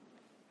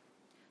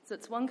So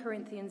it's 1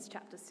 Corinthians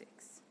chapter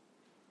 6.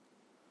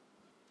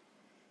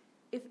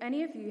 If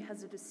any of you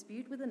has a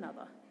dispute with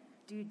another,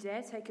 do you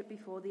dare take it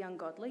before the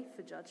ungodly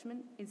for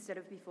judgment instead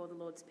of before the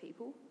Lord's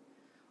people?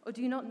 Or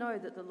do you not know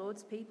that the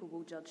Lord's people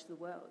will judge the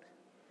world?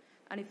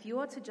 And if you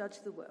are to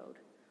judge the world,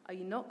 are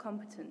you not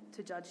competent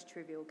to judge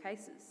trivial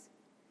cases?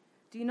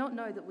 Do you not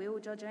know that we will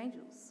judge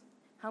angels?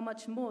 How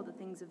much more the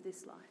things of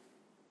this life?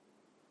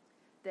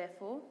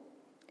 Therefore,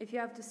 if you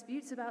have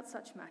disputes about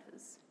such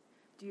matters,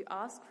 do you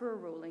ask for a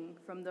ruling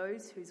from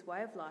those whose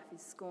way of life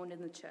is scorned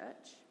in the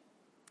church?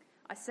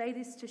 I say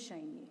this to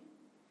shame you.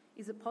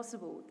 Is it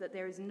possible that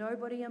there is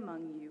nobody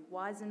among you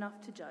wise enough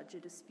to judge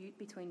a dispute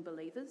between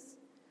believers?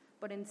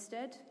 But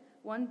instead,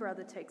 one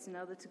brother takes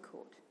another to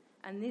court,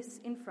 and this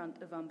in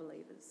front of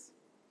unbelievers.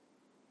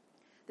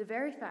 The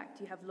very fact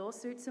you have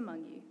lawsuits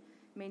among you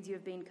means you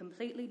have been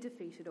completely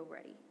defeated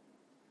already.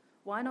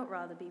 Why not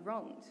rather be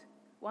wronged?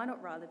 Why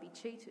not rather be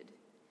cheated?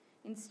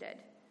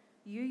 Instead,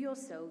 you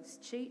yourselves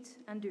cheat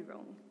and do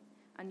wrong,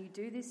 and you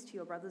do this to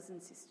your brothers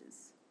and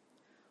sisters.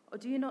 Or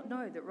do you not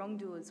know that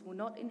wrongdoers will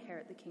not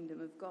inherit the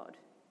kingdom of God?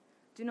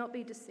 Do not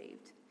be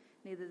deceived.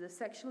 Neither the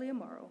sexually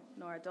immoral,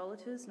 nor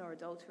idolaters, nor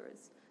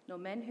adulterers, nor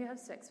men who have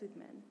sex with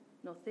men,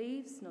 nor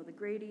thieves, nor the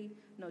greedy,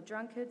 nor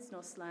drunkards,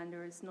 nor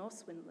slanderers, nor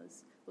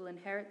swindlers will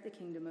inherit the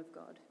kingdom of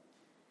God.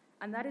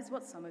 And that is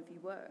what some of you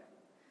were.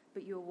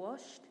 But you were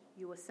washed,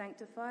 you were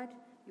sanctified,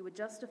 you were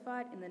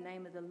justified in the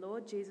name of the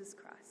Lord Jesus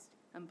Christ,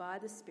 and by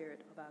the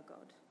Spirit of our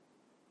God.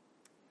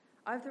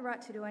 I have the right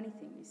to do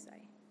anything, you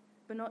say,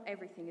 but not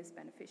everything is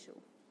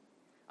beneficial.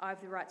 I have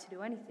the right to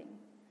do anything,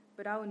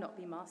 but I will not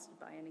be mastered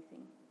by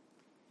anything.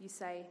 You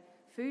say,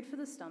 food for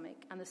the stomach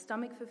and the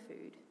stomach for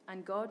food,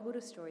 and God will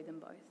destroy them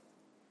both.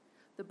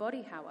 The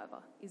body, however,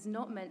 is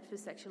not meant for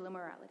sexual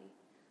immorality,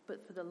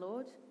 but for the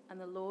Lord, and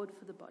the Lord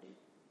for the body.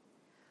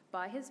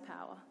 By his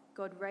power,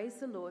 God raised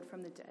the Lord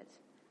from the dead,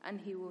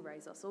 and he will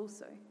raise us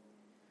also.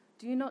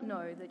 Do you not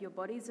know that your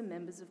bodies are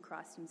members of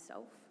Christ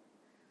himself?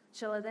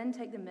 Shall I then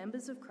take the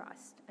members of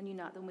Christ and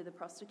unite them with a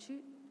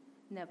prostitute?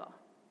 Never.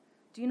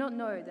 Do you not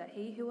know that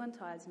he who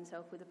unties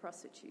himself with a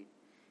prostitute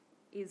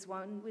is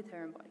one with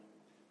her in body?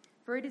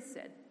 For it is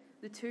said,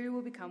 the two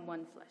will become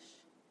one flesh.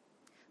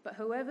 But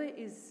whoever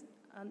is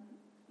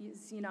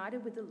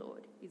united with the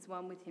Lord is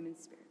one with him in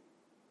spirit.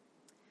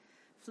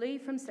 Flee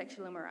from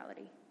sexual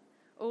immorality.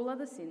 All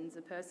other sins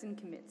a person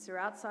commits are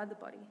outside the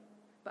body,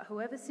 but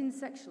whoever sins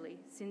sexually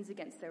sins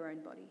against their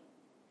own body.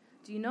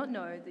 Do you not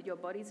know that your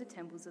bodies are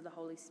temples of the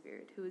Holy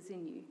Spirit who is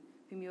in you,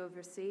 whom you have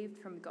received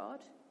from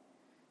God?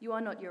 You are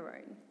not your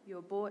own. You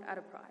are bought at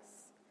a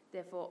price.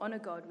 Therefore, honour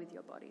God with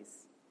your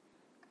bodies.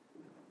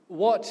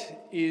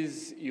 What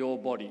is your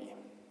body?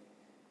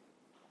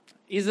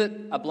 Is it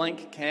a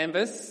blank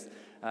canvas,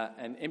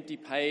 an empty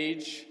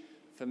page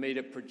for me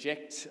to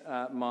project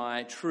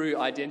my true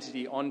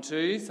identity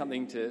onto,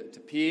 something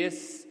to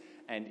pierce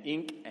and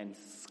ink and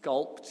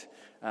sculpt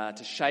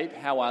to shape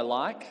how I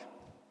like?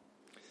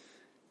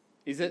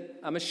 Is it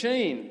a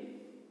machine?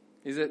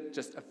 Is it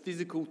just a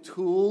physical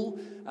tool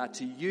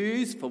to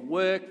use for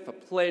work, for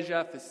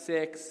pleasure, for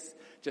sex,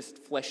 just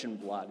flesh and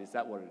blood? Is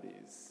that what it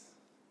is?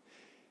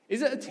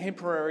 Is it a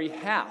temporary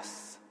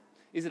house?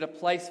 Is it a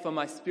place for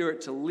my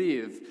spirit to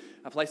live,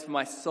 a place for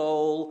my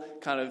soul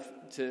kind of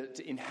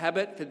to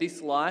inhabit for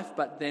this life,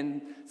 but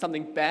then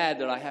something bad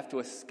that I have to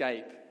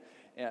escape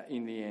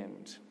in the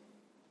end?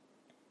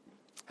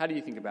 How do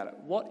you think about it?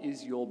 What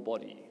is your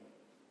body?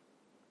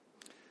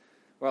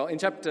 Well, in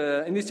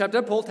this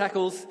chapter, Paul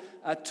tackles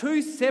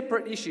two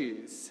separate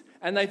issues,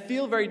 and they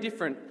feel very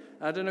different.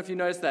 I don't know if you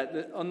noticed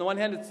that. On the one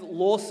hand, it's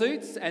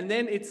lawsuits, and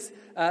then it's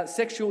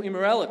sexual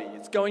immorality.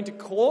 It's going to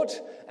court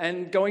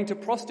and going to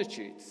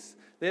prostitutes.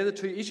 They're the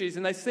two issues,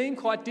 and they seem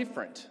quite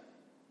different.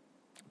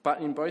 But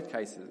in both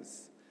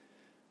cases,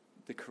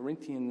 the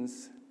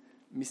Corinthians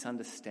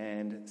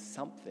misunderstand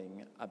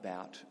something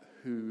about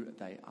who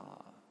they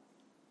are.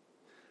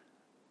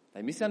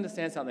 They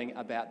misunderstand something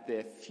about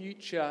their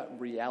future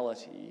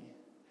reality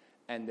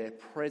and their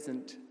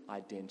present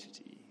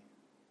identity.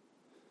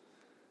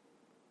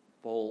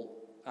 Paul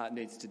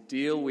needs to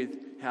deal with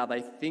how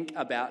they think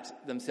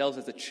about themselves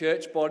as a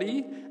church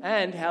body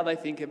and how they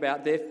think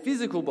about their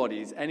physical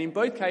bodies. And in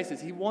both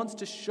cases, he wants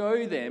to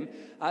show them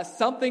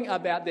something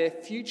about their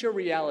future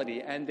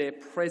reality and their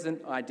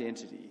present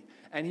identity.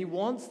 And he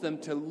wants them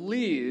to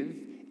live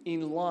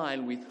in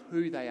line with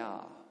who they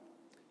are.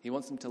 He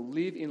wants them to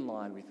live in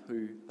line with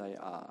who they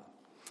are.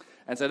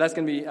 And so that's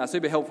going to be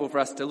super helpful for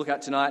us to look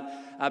at tonight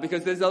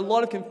because there's a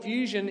lot of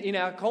confusion in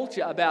our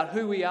culture about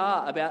who we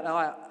are, about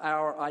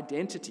our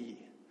identity.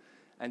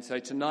 And so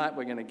tonight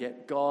we're going to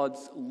get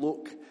God's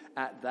look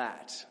at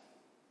that.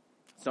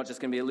 It's not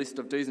just going to be a list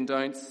of do's and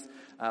don'ts,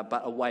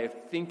 but a way of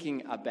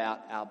thinking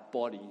about our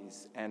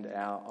bodies and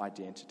our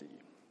identity.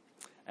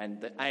 And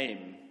the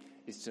aim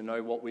is to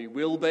know what we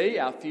will be,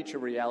 our future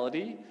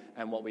reality,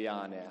 and what we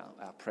are now,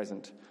 our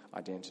present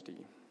identity.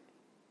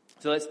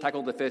 So let's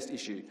tackle the first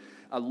issue,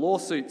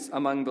 lawsuits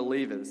among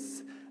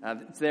believers.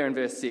 It's there in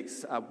verse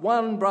 6.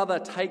 One brother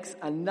takes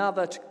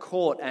another to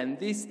court, and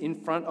this in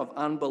front of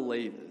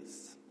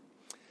unbelievers.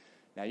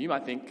 Now, you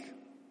might think,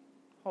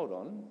 hold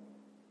on,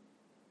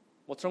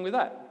 what's wrong with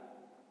that?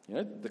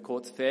 The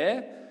court's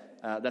fair.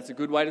 That's a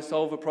good way to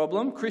solve a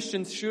problem.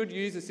 Christians should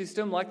use a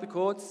system like the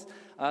courts,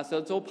 so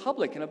it's all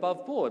public and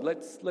above board.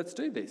 Let's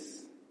do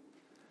this.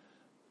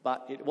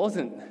 But it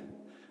wasn't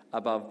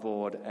above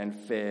board and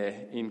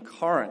fair in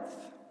Corinth.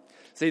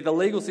 See, the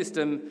legal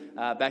system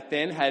back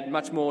then had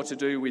much more to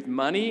do with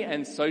money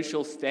and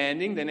social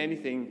standing than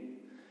anything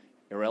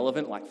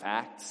irrelevant like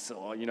facts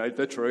or,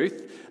 the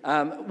truth.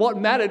 What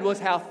mattered was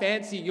how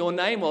fancy your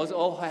name was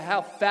or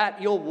how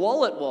fat your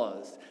wallet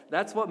was.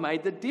 That's what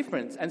made the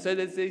difference. And so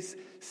there's these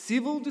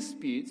civil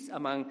disputes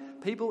among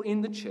people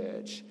in the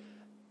church,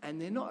 and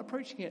they're not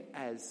approaching it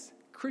as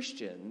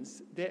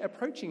Christians, they're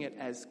approaching it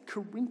as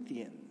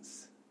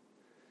Corinthians.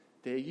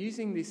 They're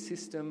using this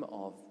system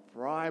of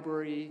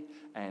bribery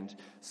and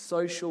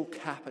social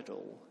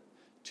capital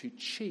to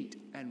cheat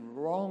and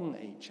wrong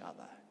each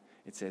other,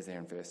 it says there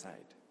in verse 8.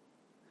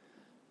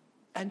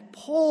 And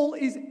Paul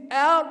is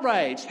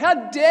outraged.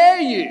 How dare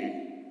you?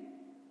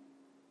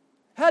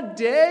 How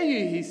dare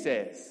you, he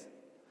says.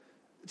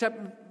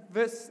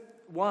 Verse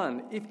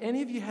 1, if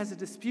any of you has a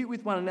dispute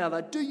with one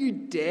another, do you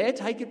dare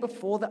take it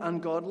before the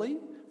ungodly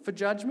for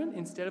judgment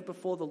instead of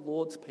before the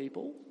Lord's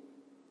people?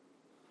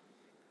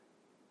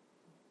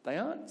 They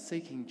aren't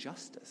seeking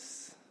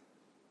justice.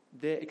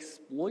 They're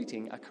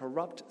exploiting a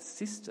corrupt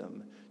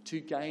system to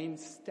gain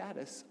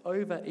status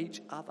over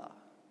each other.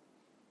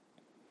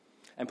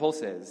 And Paul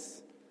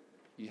says,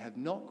 you have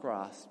not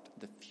grasped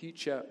the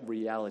future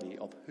reality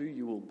of who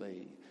you will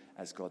be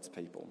as God's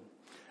people.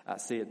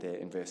 See it there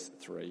in verse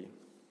 3.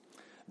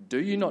 Do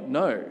you not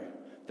know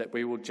that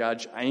we will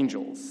judge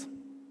angels?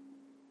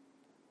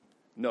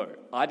 No,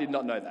 I did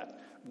not know that.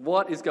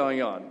 What is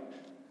going on?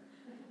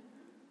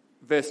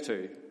 Verse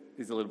 2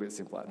 is a little bit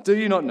simpler. Do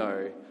you not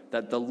know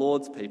that the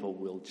Lord's people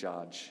will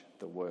judge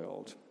the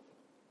world?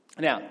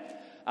 Now,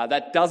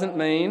 that doesn't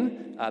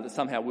mean that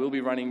somehow we'll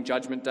be running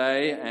Judgment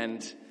Day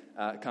and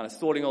kind of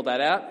sorting all that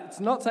out. It's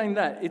not saying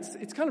that.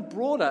 It's kind of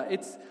broader.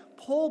 It's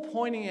Paul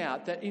pointing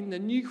out that in the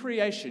new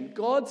creation,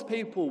 God's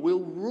people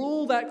will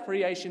rule that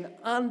creation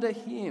under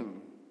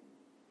him.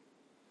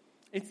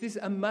 It's this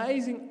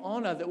amazing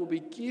honour that will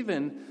be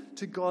given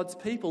to God's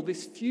people.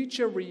 This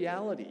future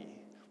reality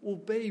will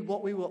be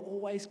what we were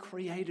always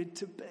created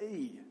to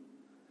be.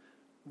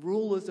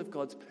 Rulers of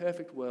God's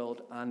perfect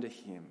world under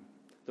him.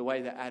 The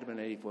way that Adam and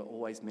Eve were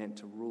always meant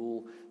to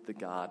rule the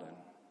garden.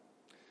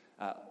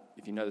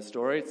 If you know the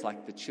story, it's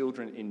like the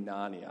children in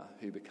Narnia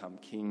who become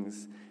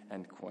kings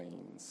and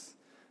queens.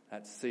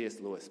 That's C.S.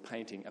 Lewis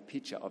painting a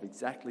picture of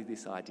exactly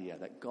this idea,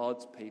 that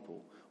God's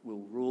people will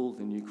rule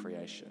the new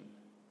creation.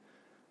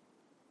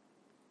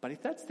 But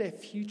if that's their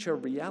future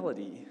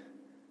reality,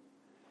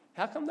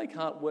 how come they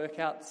can't work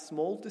out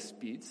small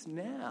disputes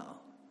now?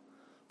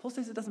 Paul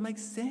says it doesn't make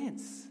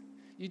sense.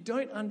 You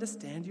don't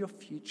understand your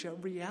future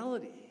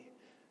reality.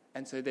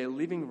 And so they're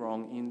living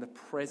wrong in the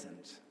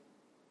present.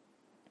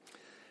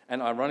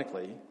 And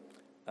ironically,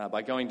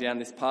 by going down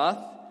this path,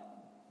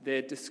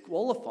 they're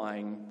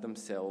disqualifying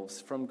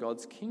themselves from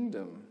God's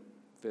kingdom.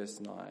 Verse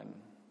 9.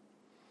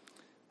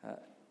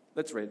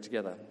 Let's read it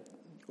together.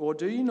 Or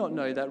do you not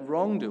know that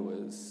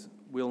wrongdoers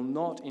will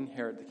not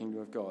inherit the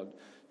kingdom of God?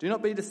 Do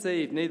not be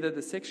deceived, neither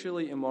the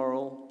sexually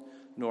immoral,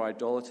 nor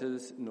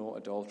idolaters, nor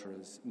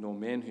adulterers, nor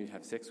men who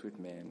have sex with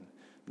men,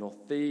 nor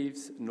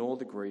thieves, nor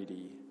the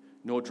greedy,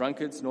 nor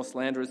drunkards, nor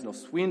slanderers, nor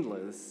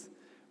swindlers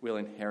will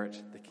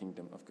inherit the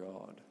kingdom of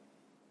God.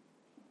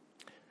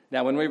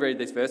 Now, when we read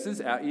these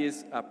verses, our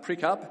ears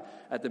prick up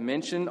at the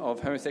mention of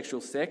homosexual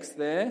sex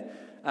there,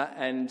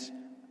 and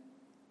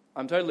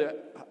I'm totally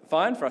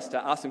fine for us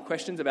to ask some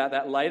questions about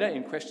that later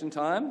in question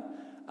time.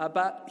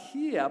 But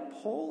here,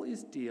 Paul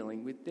is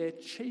dealing with their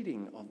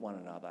cheating of one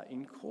another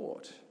in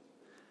court.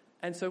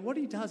 And so what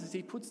he does is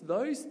he puts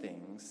those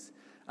things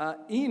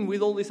in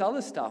with all this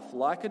other stuff,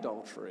 like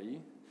adultery,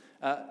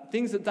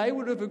 things that they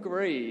would have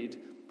agreed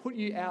put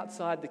you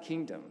outside the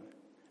kingdom.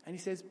 And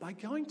he says, by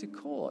going to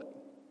court,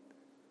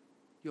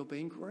 you're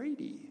being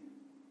greedy.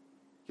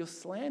 You're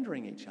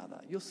slandering each other.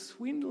 You're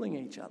swindling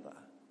each other.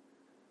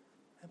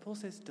 And Paul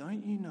says,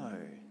 don't you know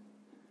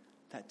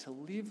that to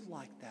live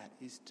like that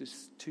is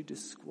just to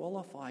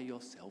disqualify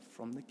yourself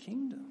from the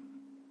kingdom?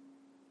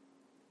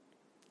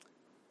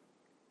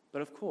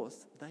 But of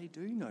course, they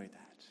do know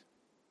that.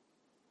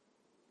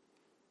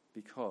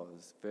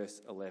 Because,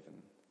 verse 11,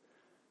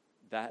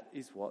 that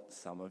is what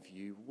some of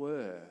you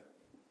were.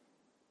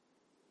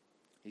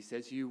 He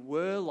says, you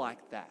were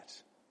like that.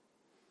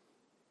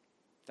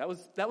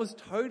 That was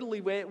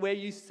totally where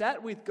you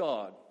sat with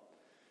God.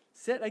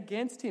 Set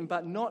against him,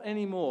 but not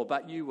anymore.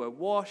 But you were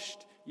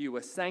washed, you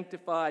were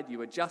sanctified, you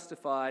were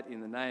justified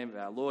in the name of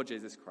our Lord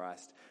Jesus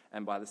Christ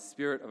and by the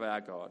Spirit of our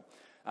God.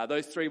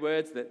 Those three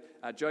words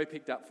that Joe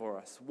picked up for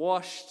us.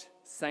 Washed,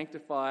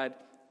 sanctified,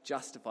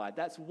 justified.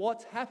 That's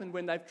what's happened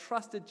when they've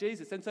trusted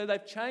Jesus. And so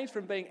they've changed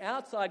from being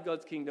outside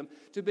God's kingdom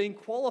to being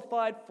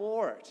qualified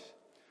for it.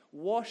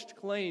 Washed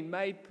clean,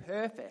 made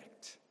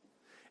perfect.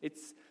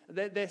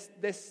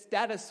 They're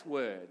status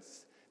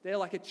words. They're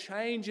like a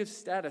change of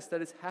status that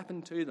has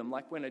happened to them,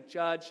 like when a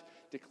judge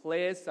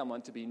declares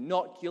someone to be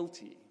not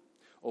guilty,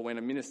 or when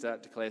a minister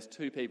declares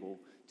two people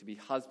to be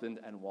husband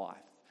and wife.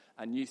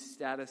 A new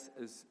status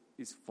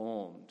is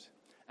formed.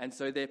 And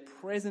so their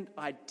present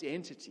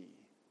identity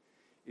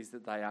is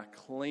that they are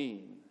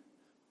clean,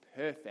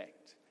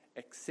 perfect,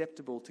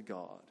 acceptable to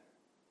God.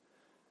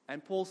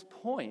 And Paul's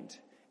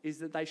point is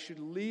that they should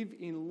live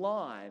in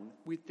line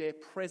with their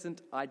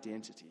present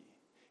identity.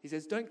 He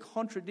says, don't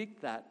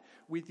contradict that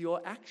with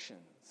your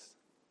actions.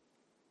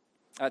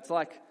 It's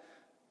like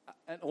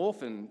an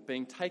orphan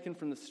being taken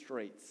from the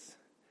streets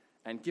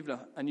and given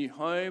a new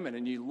home and a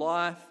new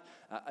life,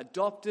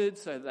 adopted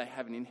so that they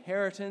have an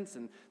inheritance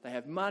and they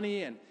have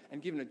money and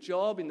given a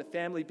job in the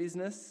family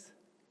business.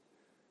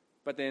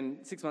 But then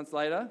 6 months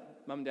later,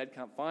 mum and dad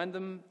can't find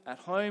them at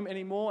home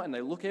anymore, and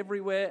they look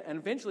everywhere, and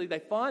eventually they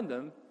find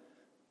them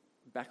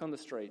back on the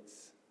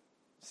streets,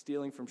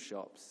 stealing from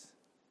shops.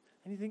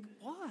 And you think,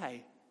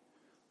 why?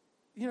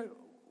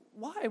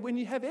 Why when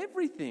you have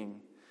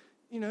everything?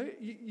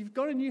 You've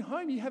got a new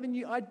home, you have a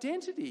new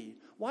identity.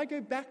 Why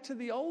go back to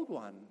the old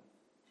one?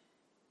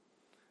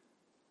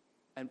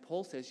 And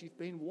Paul says you've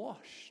been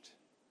washed,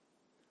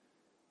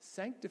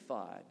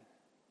 sanctified,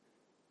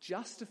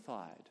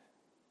 justified.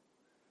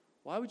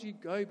 Why would you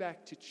go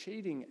back to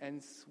cheating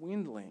and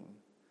swindling?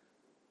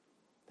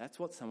 That's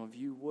what some of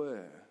you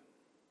were.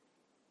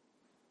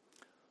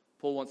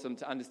 Paul wants them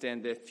to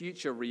understand their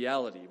future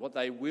reality, what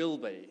they will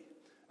be,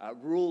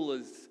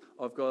 rulers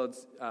of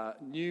God's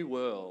new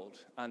world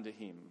under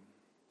him.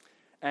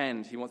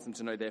 And he wants them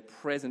to know their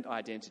present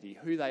identity,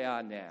 who they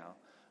are now,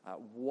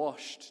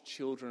 washed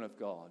children of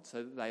God,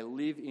 so that they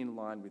live in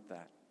line with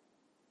that.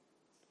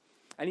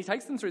 And he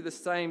takes them through the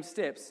same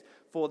steps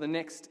for the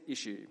next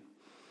issue.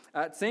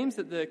 It seems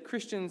that the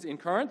Christians in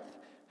Corinth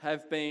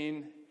have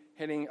been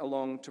heading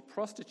along to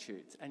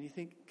prostitutes. And you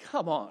think,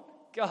 come on,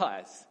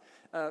 guys,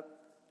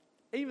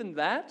 even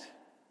that?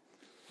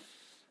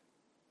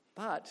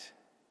 But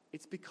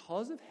it's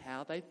because of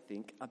how they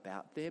think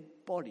about their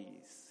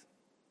bodies.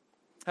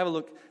 Have a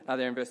look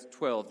there in verse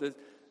 12.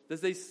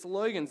 There's these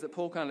slogans that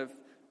Paul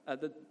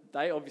that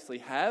they obviously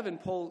have, and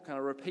Paul kind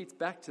of repeats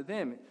back to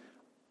them.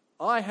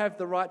 I have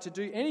the right to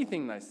do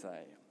anything, they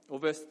say. Or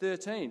verse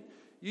 13,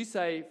 you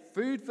say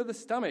food for the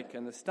stomach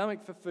and the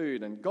stomach for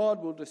food, and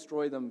God will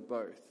destroy them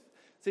both.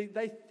 See,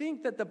 they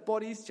think that the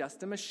body's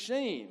just a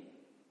machine.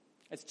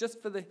 It's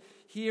just for the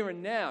here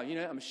and now.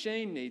 A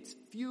machine needs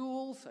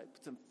fuel, so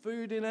put some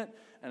food in it,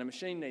 and a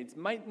machine needs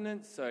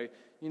maintenance, so,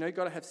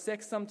 got to have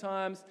sex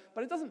sometimes,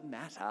 but it doesn't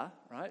matter,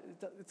 right?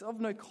 It's of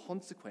no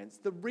consequence.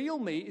 The real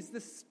me is the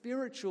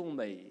spiritual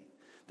me.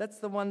 That's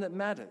the one that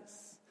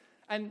matters.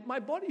 And my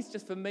body's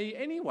just for me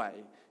anyway.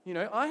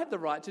 I have the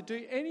right to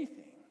do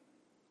anything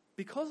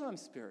because I'm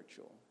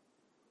spiritual.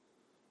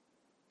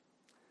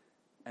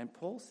 And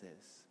Paul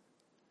says,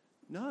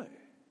 no.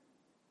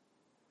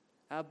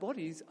 Our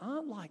bodies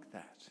aren't like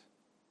that.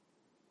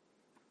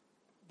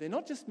 They're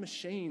not just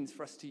machines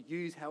for us to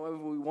use however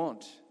we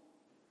want.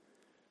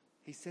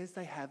 He says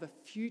they have a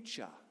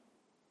future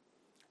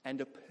and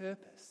a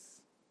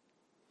purpose.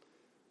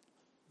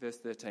 Verse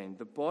 13,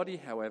 the body,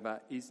 however,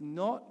 is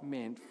not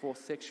meant for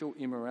sexual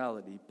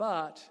immorality,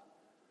 but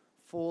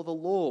for the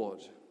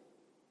Lord,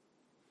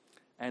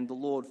 and the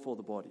Lord for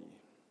the body.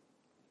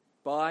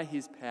 By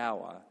his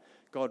power,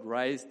 God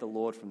raised the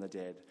Lord from the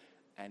dead,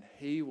 and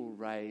he will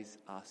raise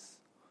us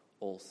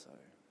also.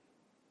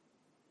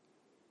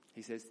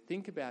 He says,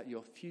 think about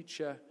your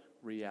future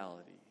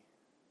reality.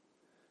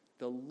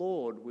 The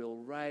Lord will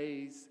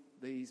raise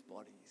these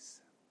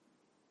bodies.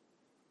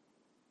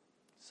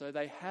 So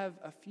they have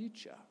a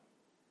future.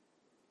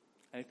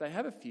 And if they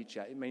have a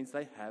future, it means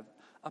they have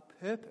a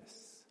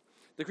purpose.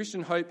 The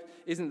Christian hope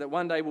isn't that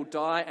one day we'll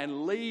die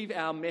and leave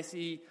our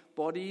messy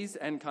bodies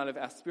and kind of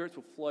our spirits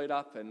will float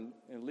up and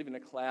live in a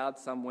cloud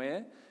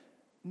somewhere.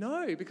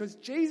 No, because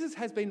Jesus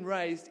has been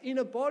raised in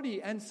a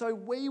body, and so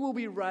we will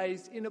be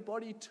raised in a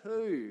body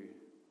too.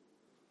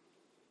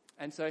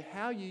 And so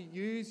how you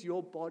use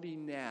your body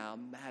now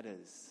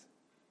matters.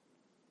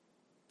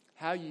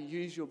 How you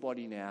use your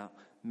body now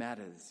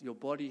matters. Your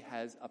body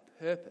has a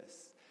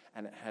purpose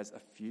and it has a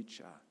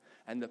future.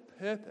 And the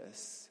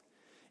purpose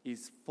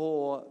is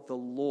for the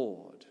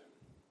Lord.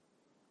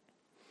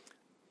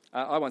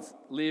 I once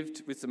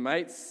lived with some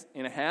mates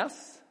in a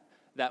house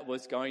that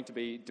was going to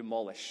be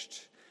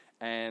demolished.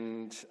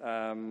 And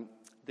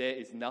there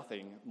is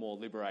nothing more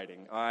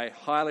liberating. I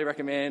highly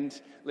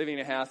recommend living in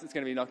a house that's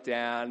going to be knocked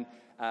down.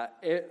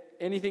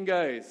 Anything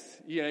goes.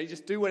 You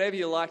just do whatever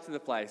you like to the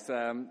place.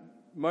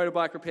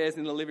 Motorbike repairs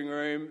in the living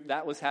room,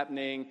 that was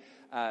happening.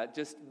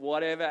 Just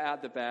whatever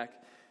out the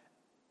back.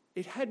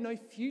 It had no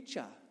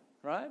future,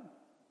 right?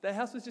 The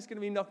house was just going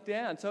to be knocked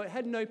down, so it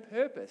had no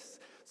purpose.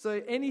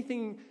 So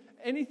anything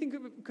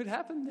could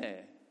happen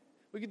there.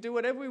 We could do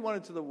whatever we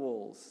wanted to the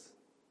walls.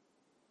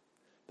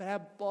 But our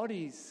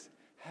bodies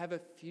have a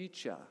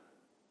future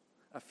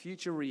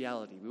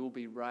reality. We will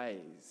be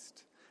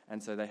raised.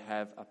 And so they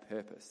have a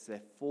purpose.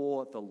 They're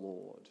for the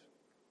Lord.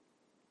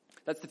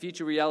 That's the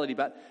future reality,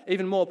 but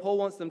even more, Paul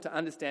wants them to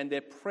understand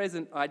their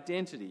present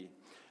identity.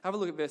 Have a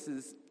look at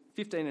verses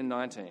 15 and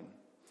 19.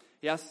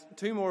 He asks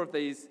two more of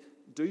these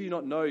do you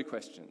not know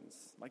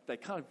questions. Like they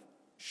kind of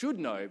should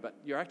know, but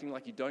you're acting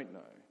like you don't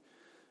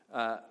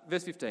know.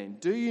 Verse 15,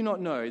 do you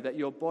not know that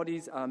your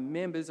bodies are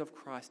members of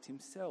Christ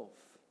himself?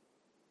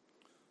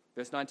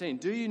 Verse 19,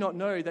 do you not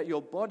know that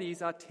your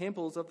bodies are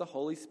temples of the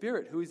Holy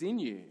Spirit who is in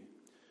you,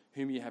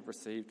 whom you have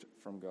received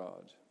from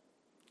God?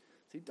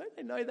 See, don't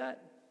they know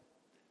that?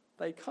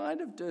 They kind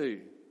of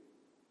do.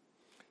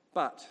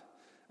 But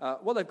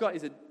what they've got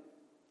is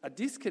a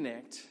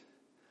disconnect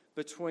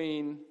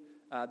between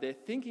their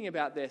thinking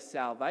about their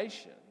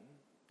salvation,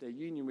 their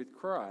union with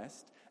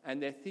Christ,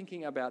 and their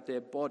thinking about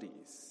their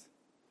bodies.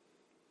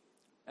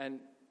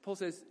 And Paul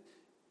says,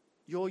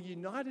 you're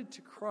united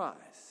to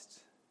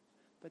Christ,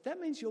 but that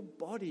means your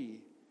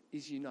body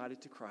is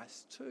united to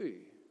Christ too.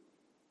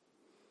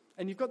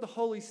 And you've got the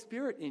Holy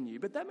Spirit in you,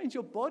 but that means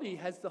your body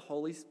has the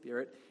Holy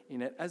Spirit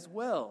in it as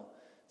well.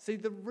 See,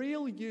 the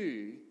real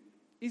you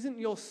isn't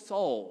your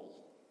soul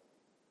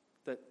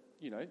that,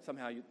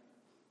 somehow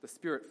the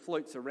Spirit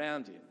floats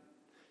around in.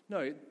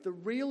 No, the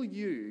real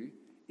you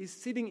is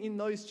sitting in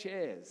those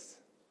chairs.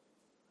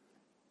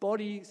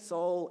 Body,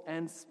 soul,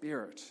 and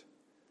spirit.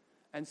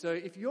 And so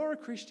if you're a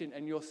Christian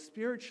and you're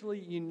spiritually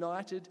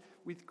united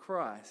with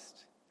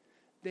Christ,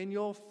 then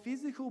your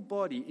physical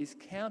body is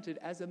counted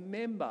as a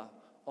member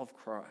of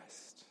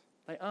Christ.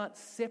 They aren't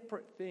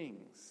separate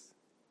things.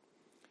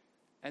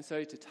 And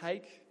so to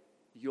take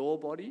your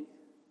body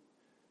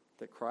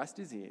that Christ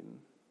is in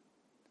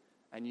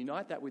and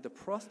unite that with a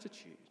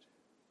prostitute,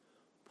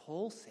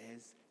 Paul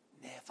says,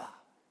 never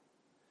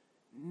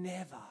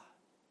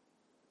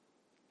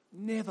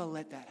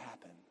let that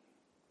happen.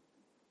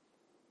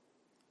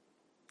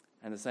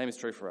 And the same is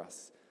true for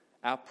us.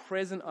 Our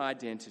present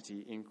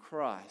identity in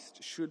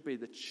Christ should be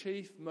the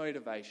chief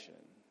motivation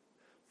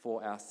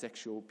for our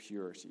sexual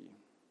purity.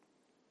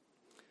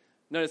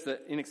 Notice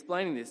that in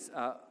explaining this,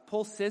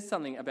 Paul says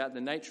something about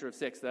the nature of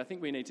sex that I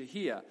think we need to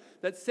hear.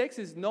 That sex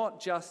is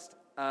not just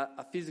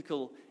a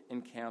physical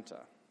encounter.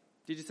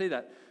 Did you see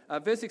that?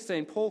 Verse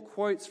 16, Paul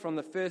quotes from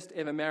the first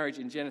ever marriage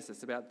in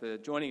Genesis about the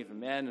joining of a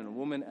man and a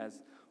woman as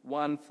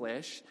one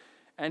flesh.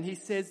 And he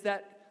says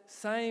that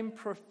same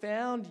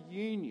profound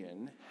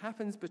union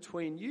happens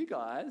between you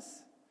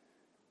guys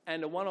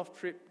and a one-off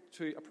trip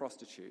to a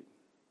prostitute.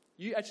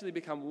 You actually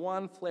become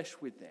one flesh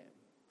with them.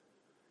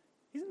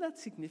 Isn't that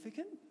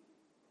significant?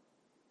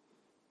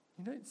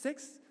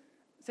 Sex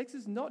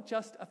is not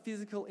just a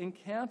physical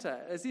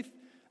encounter, as if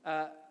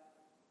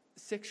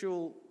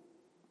sexual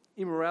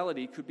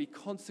immorality could be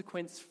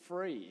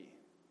consequence-free.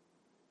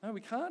 No, we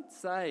can't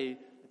say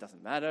it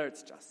doesn't matter,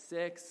 it's just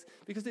sex,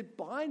 because it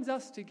binds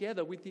us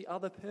together with the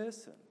other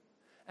person.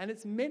 And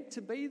it's meant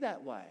to be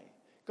that way.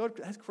 God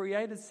has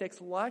created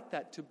sex like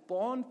that to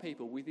bond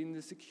people within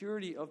the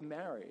security of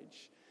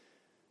marriage.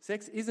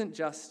 Sex isn't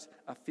just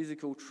a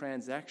physical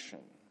transaction.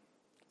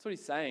 That's what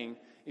he's saying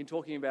in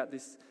talking about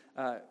this,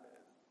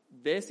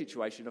 their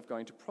situation of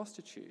going to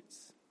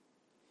prostitutes.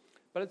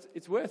 But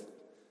it's worth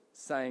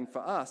saying for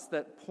us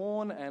that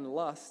porn and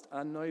lust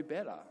are no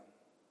better.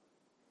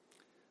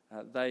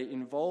 They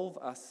involve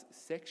us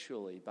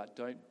sexually, but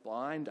don't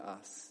bind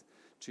us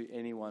to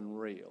anyone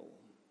real,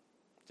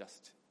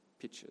 just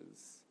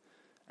pictures.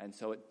 And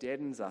so it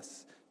deadens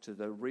us to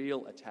the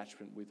real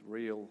attachment with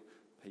real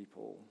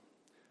people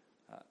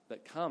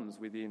that comes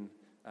within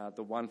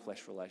the one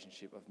flesh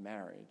relationship of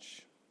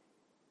marriage.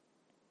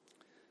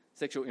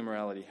 Sexual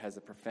immorality has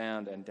a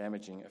profound and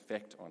damaging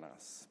effect on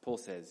us. Paul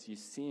says, you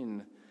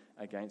sin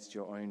against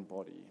your own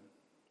body.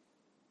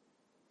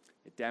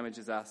 It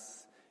damages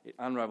us, it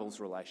unravels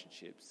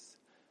relationships,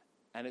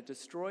 and it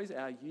destroys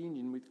our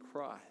union with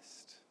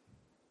Christ.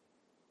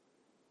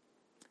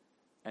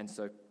 And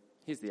so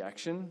here's the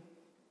action.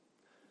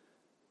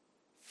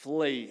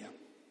 Flee.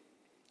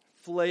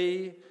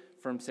 Flee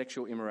from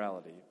sexual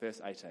immorality. Verse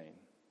 18.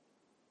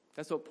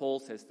 That's what Paul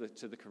says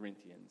to the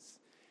Corinthians.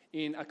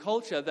 In a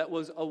culture that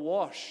was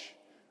awash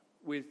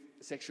with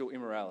sexual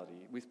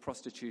immorality, with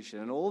prostitution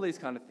and all these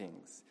kind of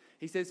things,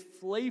 he says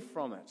flee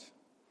from it.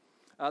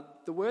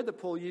 The word that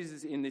Paul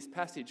uses in this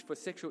passage for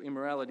sexual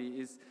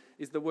immorality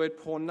is the word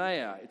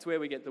porneia. It's where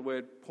we get the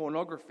word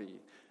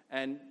pornography.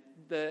 And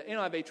the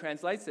NIV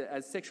translates it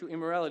as sexual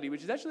immorality,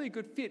 which is actually a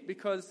good fit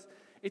because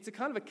it's a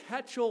kind of a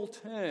catch-all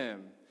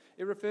term.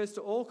 It refers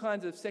to all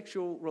kinds of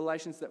sexual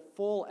relations that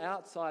fall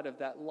outside of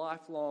that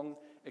lifelong,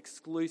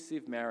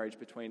 exclusive marriage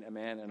between a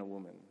man and a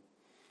woman.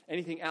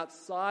 Anything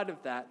outside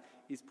of that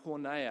is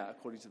porneia,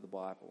 according to the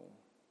Bible.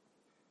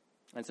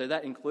 And so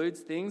that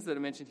includes things that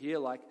are mentioned here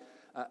like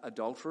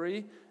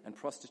adultery and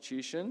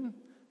prostitution,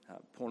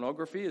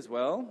 pornography as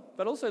well,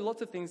 but also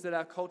lots of things that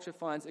our culture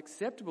finds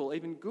acceptable,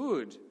 even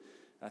good.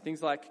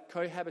 Things like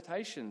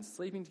cohabitation,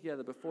 sleeping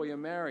together before you're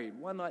married,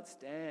 one-night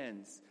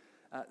stands,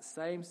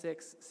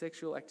 same-sex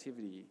sexual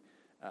activity,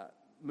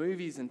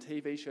 movies and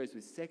TV shows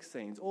with sex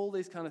scenes, all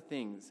these kind of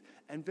things.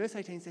 And verse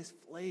 18 says,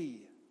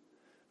 flee.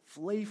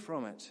 Flee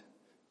from it.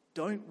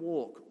 Don't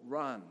walk,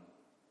 run.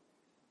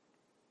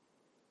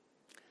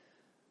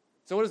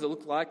 So what does it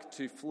look like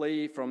to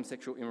flee from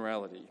sexual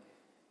immorality?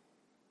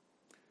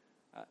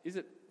 Is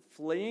it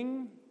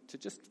fleeing to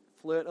just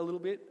flirt a little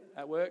bit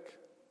at work?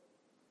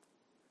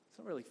 It's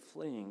not really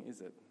fleeing,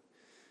 is it?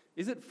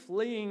 Is it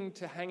fleeing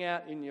to hang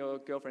out in your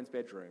girlfriend's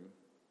bedroom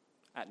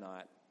at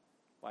night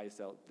by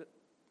yourself?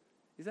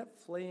 Is that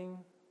fleeing?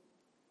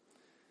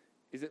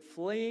 Is it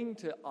fleeing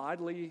to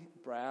idly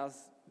browse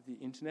the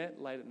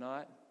internet late at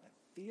night? It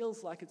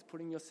feels like it's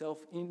putting yourself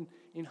in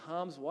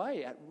harm's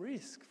way, at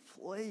risk.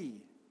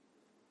 Flee.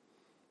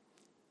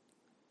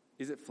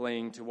 Is it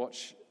fleeing to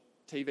watch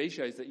TV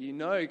shows that you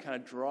know kind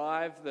of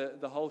drive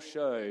the whole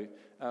show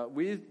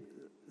with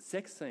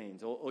sex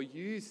scenes or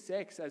use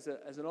sex as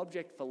an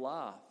object for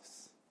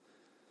laughs?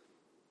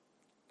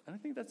 I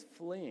don't think that's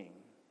fleeing.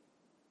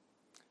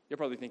 You're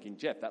probably thinking,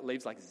 Jeff, that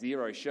leaves like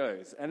 0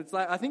 shows. And it's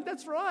like, I think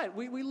that's right.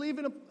 We live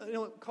in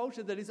a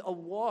culture that is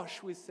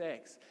awash with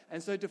sex.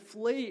 And so to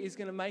flee is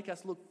going to make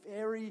us look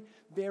very,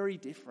 very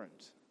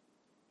different.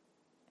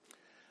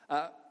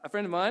 A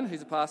friend of mine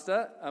who's a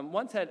pastor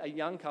once had a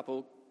young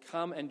couple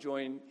come and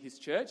join his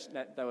church.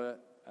 They were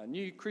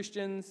new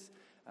Christians.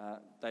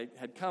 They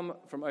had come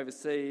from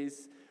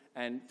overseas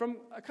and from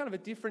a kind of a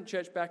different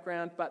church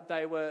background, but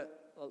they were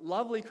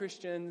lovely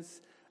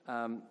Christians,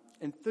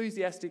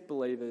 enthusiastic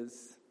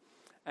believers.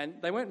 And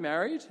they weren't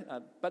married,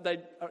 but they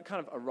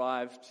kind of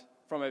arrived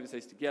from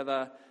overseas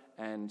together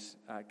and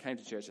came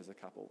to church as a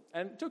couple.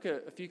 And it took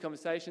a few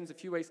conversations, a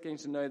few weeks getting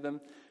to know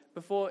them,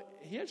 before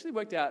he actually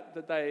worked out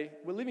that they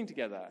were living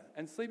together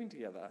and sleeping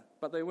together,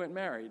 but they weren't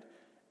married.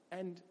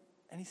 And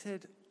he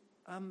said,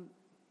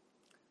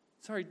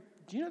 sorry,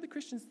 do you know that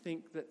Christians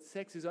think that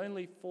sex is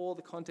only for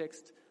the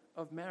context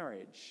of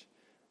marriage?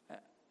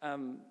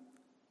 And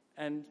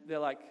they're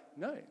like,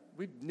 no,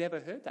 we've never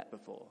heard that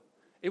before.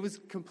 It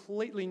was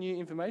completely new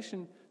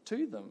information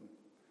to them.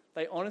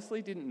 They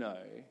honestly didn't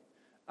know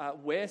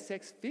where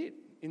sex fit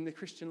in the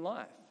Christian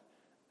life.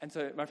 And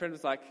so my friend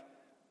was like,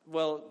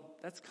 well,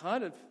 that's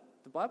kind of,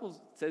 the Bible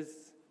says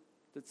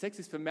that sex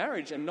is for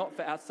marriage and not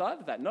for outside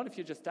of that, not if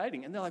you're just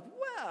dating. And they're like,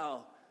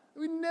 wow,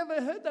 we never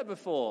heard that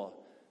before.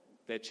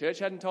 Their church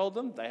hadn't told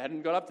them. They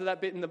hadn't got up to that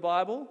bit in the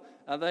Bible.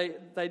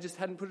 They just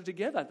hadn't put it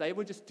together. They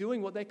were just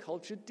doing what their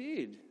culture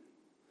did.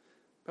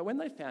 But when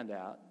they found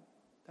out,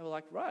 they were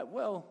like, right,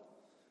 well,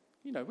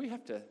 we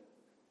have to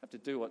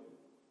do what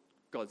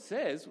God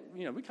says.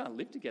 We can't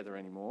live together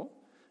anymore.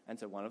 And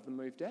so one of them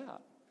moved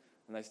out.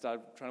 And they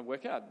started trying to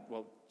work out,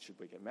 well, should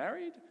we get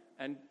married?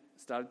 And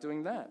started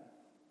doing that.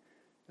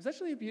 It was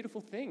actually a beautiful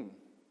thing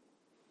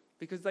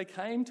because they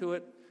came to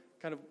it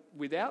kind of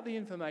without the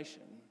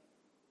information,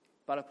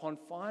 but upon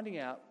finding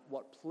out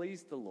what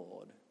pleased the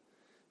Lord,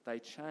 they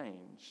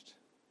changed.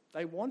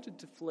 They wanted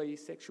to flee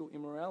sexual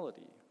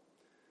immorality,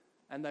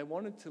 and they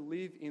wanted to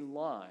live in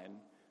line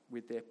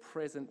with their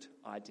present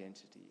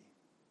identity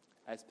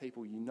as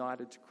people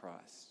united to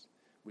Christ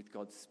with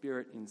God's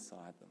Spirit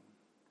inside them.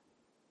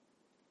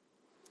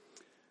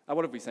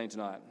 What have we seen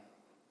tonight?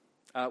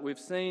 We've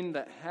seen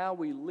that how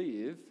we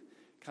live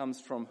comes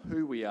from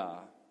who we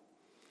are,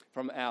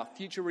 from our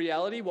future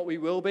reality, what we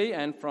will be,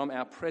 and from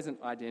our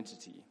present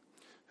identity,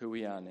 who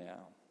we are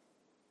now.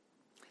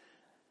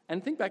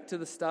 And think back to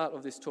the start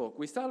of this talk.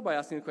 We started by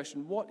asking the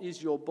question, what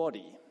is your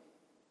body?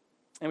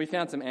 And we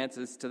found some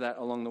answers to that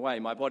along the way.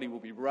 My body will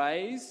be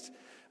raised.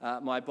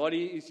 My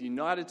body is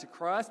united to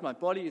Christ. My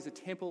body is a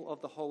temple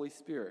of the Holy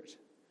Spirit.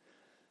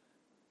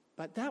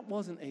 But that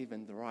wasn't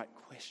even the right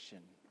question,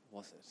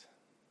 was it?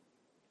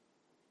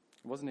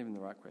 It wasn't even the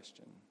right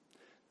question.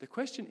 The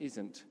question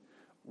isn't,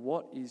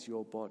 what is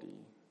your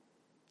body?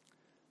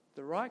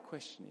 The right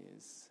question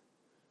is,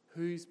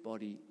 whose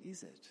body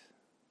is it?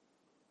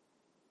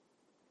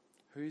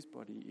 Whose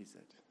body is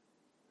it?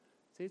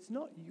 See, it's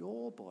not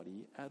your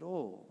body at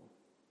all.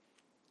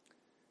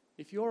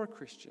 If you're a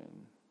Christian,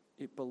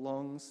 it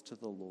belongs to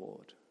the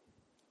Lord.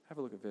 Have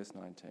a look at verse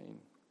 19.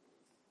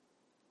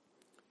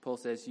 Paul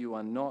says, you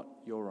are not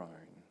your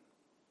own.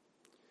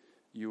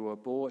 You were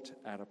bought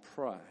at a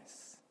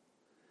price.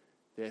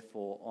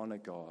 Therefore, honour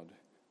God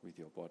with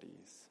your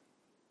bodies.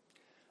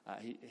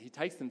 He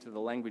takes them to the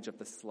language of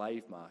the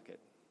slave market.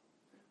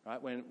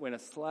 Right? When a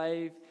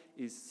slave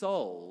is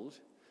sold,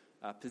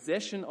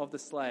 possession of the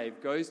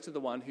slave goes to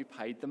the one who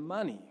paid the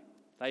money.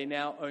 They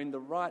now own the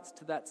rights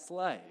to that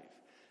slave.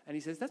 And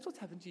he says, that's what's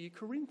happened to you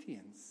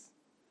Corinthians.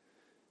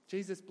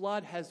 Jesus'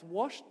 blood has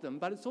washed them,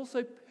 but it's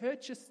also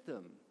purchased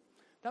them.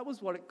 That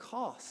was what it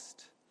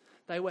cost.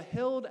 They were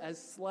held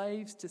as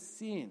slaves to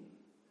sin.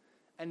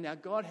 And now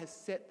God has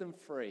set them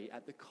free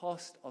at the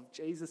cost of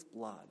Jesus'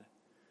 blood.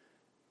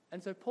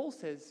 And so Paul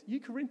says, you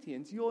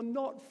Corinthians, you're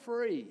not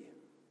free.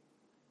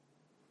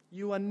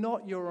 You are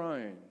not your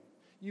own.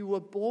 You were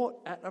bought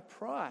at a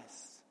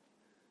price.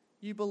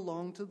 You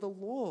belong to the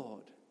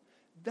Lord.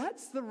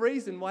 That's the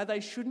reason why they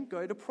shouldn't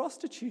go to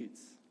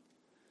prostitutes.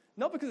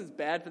 Not because it's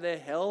bad for their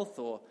health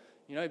or,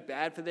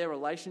 bad for their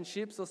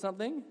relationships or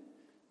something.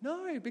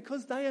 No,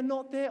 because they are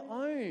not their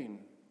own.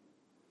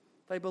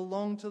 They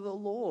belong to the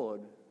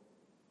Lord.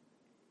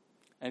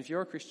 And if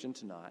you're a Christian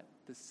tonight,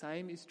 the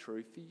same is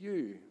true for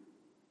you.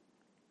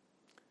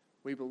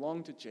 We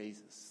belong to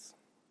Jesus,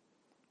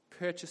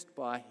 purchased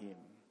by him.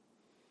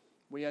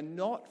 We are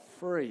not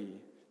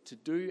free to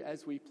do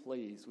as we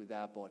please with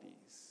our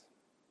bodies.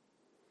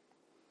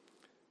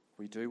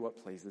 We do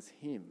what pleases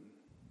him,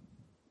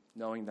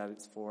 knowing that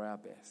it's for our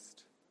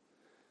best.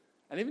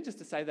 And even just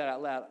to say that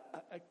out loud,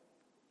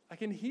 I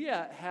can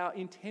hear how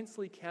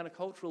intensely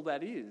countercultural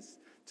that is,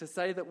 to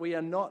say that we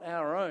are not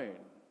our own,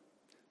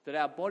 that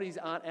our bodies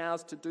aren't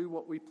ours to do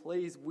what we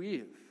please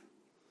with.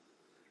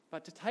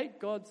 But to take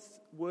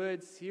God's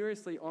word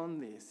seriously on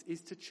this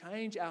is to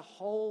change our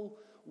whole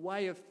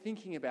way of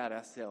thinking about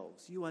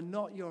ourselves. You are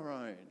not your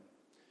own.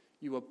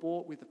 You were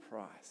bought with a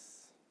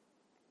price.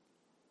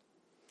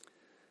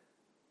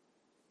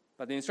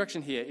 But the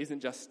instruction here isn't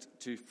just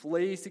to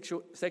flee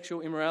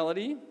sexual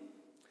immorality,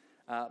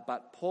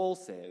 but Paul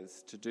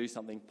says to do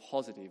something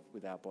positive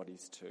with our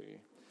bodies too.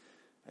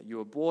 You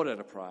were bought at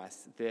a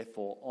price,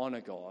 therefore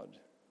honour God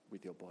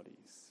with your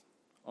bodies.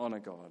 Honour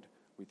God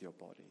with your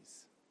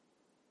bodies.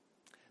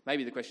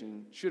 Maybe the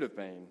question should have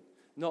been,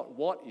 not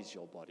what is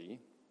your body,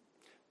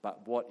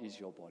 but what is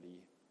your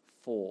body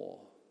for?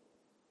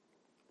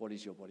 What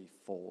is your body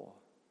for?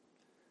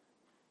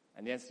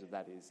 And the answer to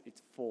that is,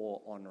 it's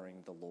for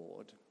honouring the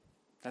Lord.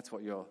 That's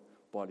what your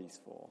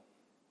body's for.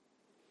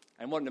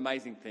 And what an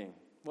amazing thing.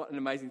 What an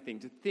amazing thing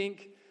to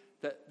think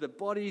that the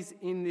bodies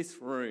in this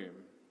room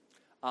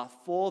are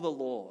for the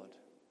Lord,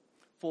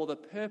 for the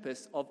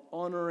purpose of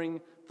honouring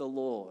the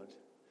Lord.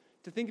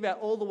 To think about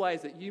all the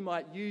ways that you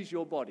might use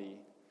your body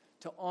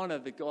to honour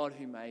the God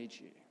who made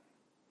you.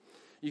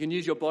 You can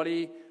use your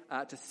body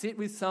to sit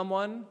with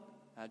someone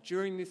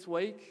during this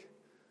week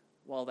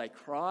while they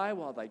cry,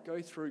 while they go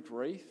through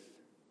grief,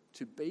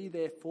 to be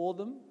there for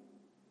them.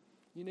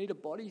 You need a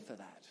body for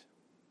that.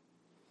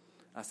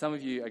 Some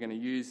of you are going to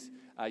use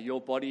your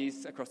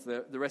bodies across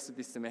the rest of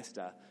this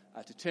semester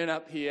to turn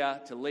up here,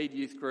 to lead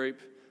youth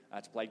group,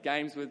 to play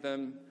games with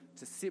them,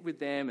 to sit with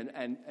them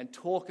and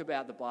talk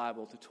about the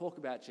Bible, to talk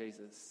about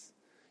Jesus,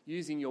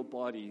 using your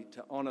body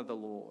to honour the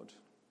Lord.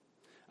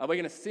 We're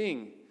going to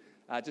sing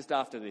just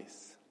after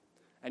this,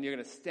 and you're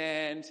going to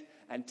stand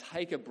and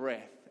take a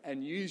breath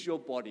and use your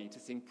body to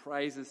sing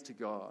praises to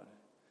God.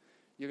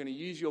 You're going to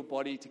use your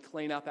body to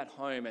clean up at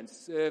home and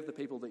serve the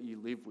people that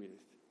you live with.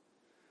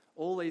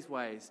 All these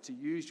ways to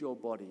use your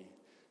body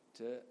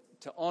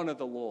to honour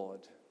the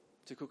Lord,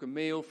 to cook a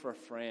meal for a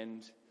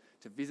friend,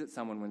 to visit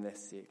someone when they're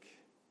sick.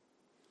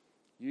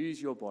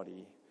 Use your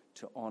body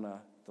to honour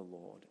the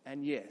Lord.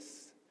 And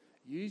yes,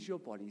 use your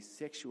body's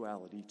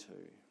sexuality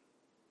too,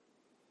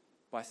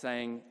 by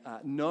saying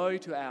no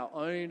to our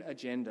own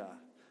agenda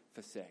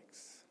for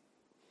sex,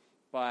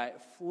 by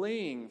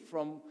fleeing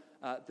from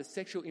the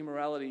sexual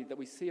immorality that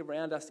we see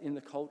around us in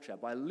the culture,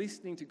 by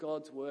listening to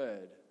God's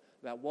word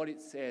about what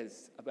it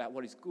says about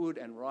what is good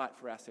and right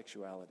for our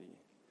sexuality,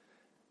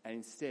 and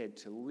instead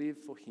to live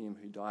for him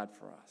who died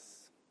for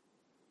us.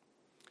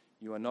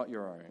 You are not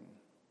your own.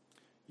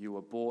 You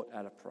were bought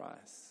at a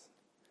price.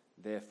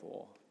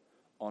 Therefore,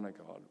 honour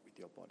God with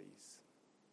your bodies.